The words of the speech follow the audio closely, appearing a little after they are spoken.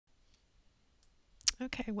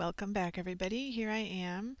Okay, welcome back everybody. Here I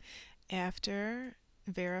am after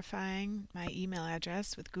verifying my email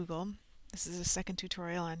address with Google. This is a second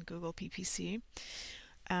tutorial on Google PPC.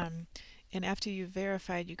 Um, and after you've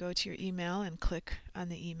verified, you go to your email and click on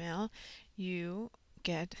the email. You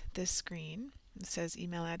get this screen. It says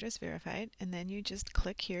email address verified, and then you just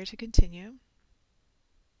click here to continue.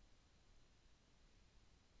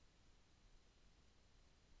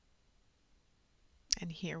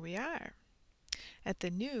 And here we are at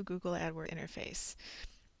the new Google Adwords interface.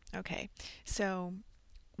 Okay, so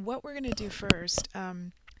what we're going to do first,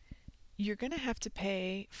 you're going to have to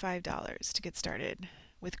pay $5 to get started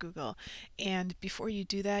with Google. And before you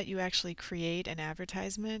do that, you actually create an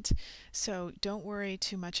advertisement. So don't worry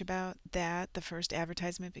too much about that, the first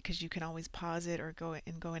advertisement, because you can always pause it or go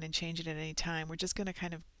in and change it at any time. We're just going to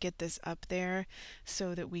kind of get this up there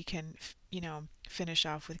so that we can, finish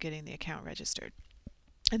off with getting the account registered.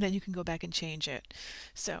 And then you can go back and change it.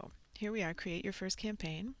 So here we are, create your first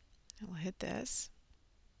campaign. And we'll hit this.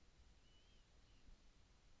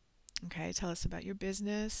 Okay, tell us about your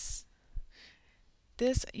business.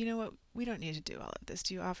 This, you know what, we don't need to do all of this.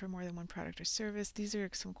 Do you offer more than one product or service? These are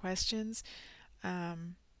some questions.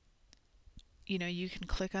 Um, you can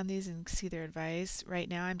click on these and see their advice. Right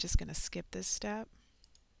now, I'm just going to skip this step.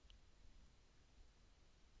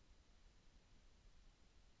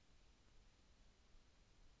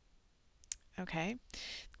 Okay,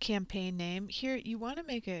 campaign name. Here, you want to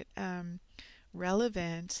make it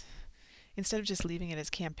relevant. Instead of just leaving it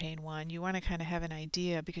as campaign 1, you want to kind of have an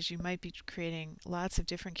idea because you might be creating lots of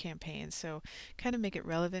different campaigns. So kind of make it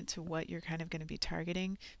relevant to what you're kind of going to be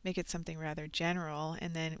targeting. Make it something rather general,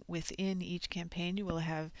 and then within each campaign you will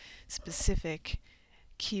have specific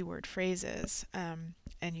keyword phrases, and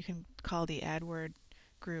you can call the AdWord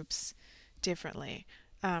groups differently.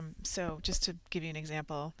 So just to give you an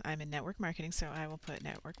example, I'm in network marketing, so I will put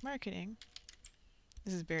network marketing.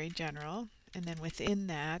 This is very general. And then within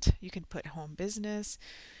that, you can put home business.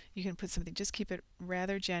 You can put something, just keep it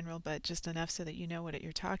rather general, but just enough so that you know what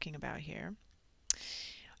you're talking about here.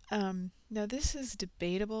 Now this is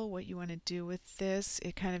debatable what you want to do with this.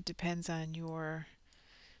 It kind of depends on your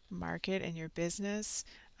market and your business.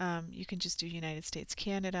 You can just do United States,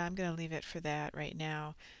 Canada. I'm going to leave it for that right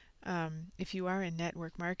now. If you are in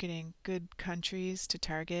network marketing, good countries to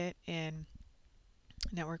target in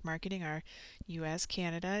network marketing are US,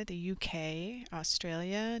 Canada, the UK,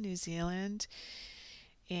 Australia, New Zealand,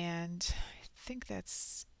 and I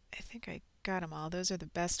think I got them all. Those are the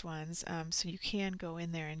best ones. So you can go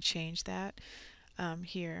in there and change that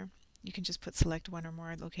here. You can just put select one or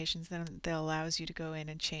more locations, then that allows you to go in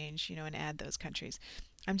and change, and add those countries.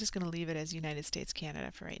 I'm just going to leave it as United States,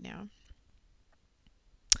 Canada for right now.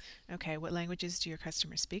 Okay, what languages do your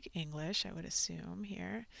customers speak? English, I would assume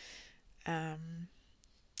here. Let's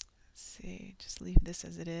see, just leave this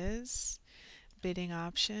as it is. Bidding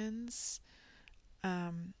options.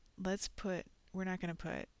 Let's put, we're not going to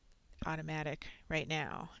put automatic right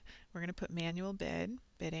now. We're going to put manual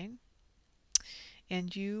bidding.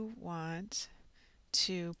 And you want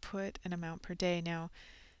to put an amount per day. Now,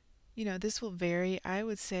 this will vary. I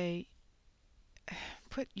would say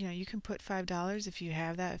you can put $5 if you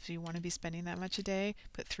have that, if you want to be spending that much a day.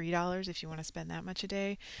 Put $3 if you want to spend that much a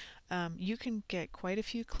day. You can get quite a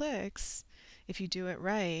few clicks if you do it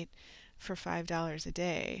right for $5 a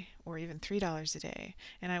day or even $3 a day.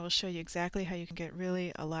 And I will show you exactly how you can get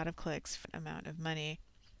really a lot of clicks for an amount of money.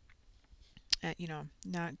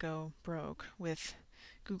 Not go broke with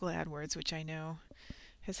Google AdWords, which I know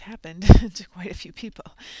has happened to quite a few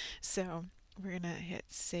people. So we're going to hit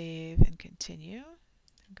save and continue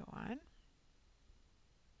and go on.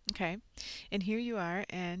 Okay, and here you are,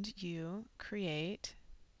 and you create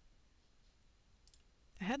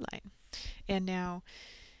a headline. And now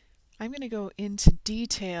I'm going to go into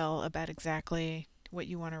detail about exactly what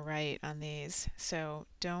you want to write on these. So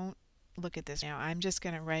don't look at this now. I'm just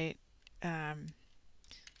going to write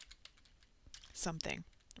something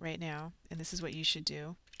right now, and this is what you should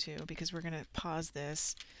do too, because we're going to pause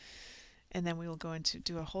this and then we will go into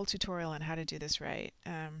do a whole tutorial on how to do this right.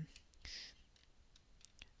 Are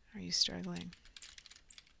you struggling?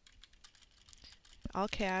 All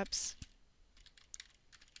caps.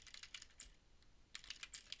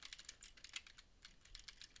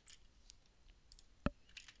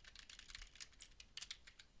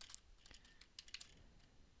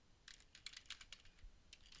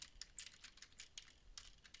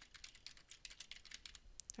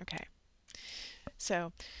 Okay,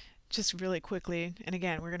 so just really quickly, and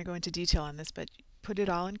again, we're going to go into detail on this, but put it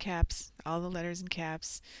all in caps, all the letters in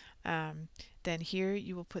caps. Then here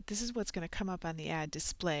you will put, this is what's going to come up on the ad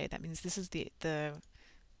display. That means this is the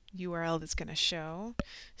URL that's going to show.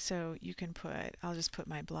 So you can put, I'll just put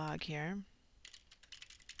my blog here,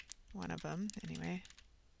 one of them anyway.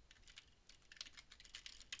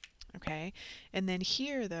 Okay, and then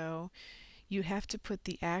here though, you have to put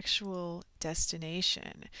the actual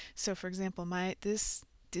destination. So for example, this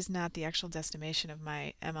is not the actual destination of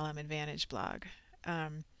my MLM Advantage blog.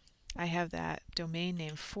 I have that domain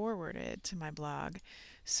name forwarded to my blog.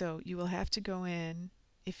 So you will have to go in,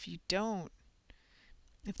 if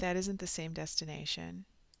that isn't the same destination,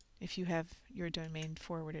 if you have your domain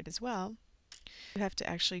forwarded as well, you have to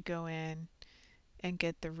actually go in and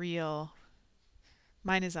get the real,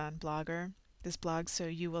 mine is on Blogger, this blog, so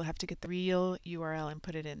you will have to get the real URL and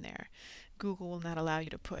put it in there. Google will not allow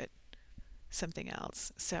you to put something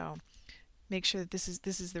else. So make sure that this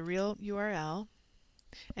is the real URL,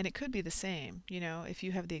 and it could be the same. You know, if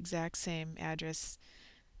you have the exact same address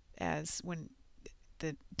as when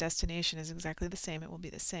the destination is exactly the same, it will be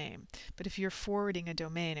the same. But if you're forwarding a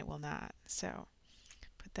domain, it will not. So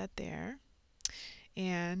put that there.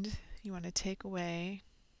 And you want to take away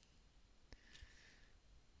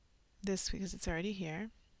this because it's already here.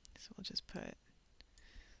 So we'll just put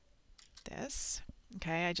this.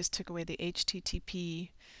 Okay, I just took away the HTTP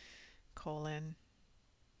colon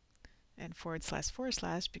and forward slash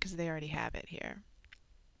because they already have it here.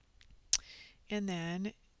 And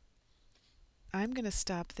then I'm going to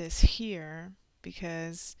stop this here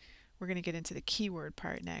because we're going to get into the keyword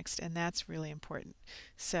part next, and that's really important.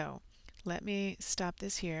 So let me stop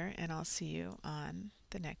this here, and I'll see you on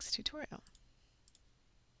the next tutorial.